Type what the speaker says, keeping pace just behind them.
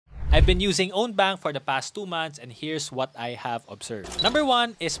I've been using OwnBank for the past 2 months and here's what I have observed. Number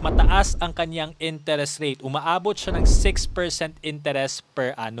 1 is mataas ang kanyang interest rate. Umaabot siya ng 6% interest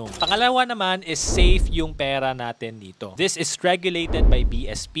per annum. Pangalawa naman is safe yung pera natin dito. This is regulated by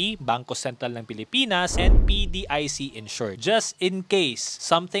BSP, Bangko Sentral ng Pilipinas, and PDIC insured. Just in case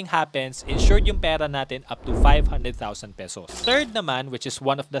something happens, insured yung pera natin up to 500,000 pesos. Third naman, which is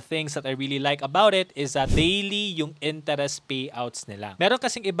one of the things that I really like about it, is that daily yung interest payouts nila. Meron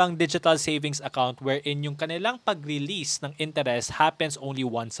kasing ibang digital savings account wherein yung kanilang pag-release ng interest happens only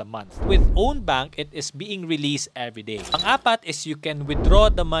once a month. With OwnBank, it is being released every day. Pang-apat is you can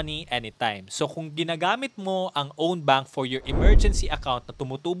withdraw the money anytime. So kung ginagamit mo ang OwnBank for your emergency account na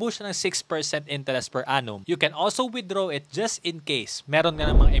tumutubo siya ng 6% interest per annum, you can also withdraw it just in case meron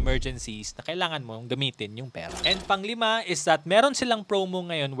nga ng mga emergencies na kailangan mong gamitin yung pera. And panglima is that meron silang promo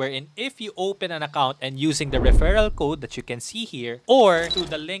ngayon wherein if you open an account and using the referral code that you can see here or through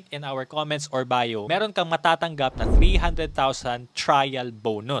the link in our comments or bio, meron kang matatanggap na 300,000 trial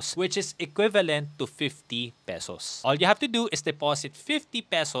bonus, which is equivalent to 50 pesos. All you have to do is deposit 50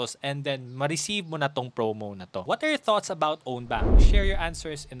 pesos and then ma-receive mo na tong promo na to. What are your thoughts about OwnBank? Share your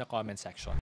answers in the comment section.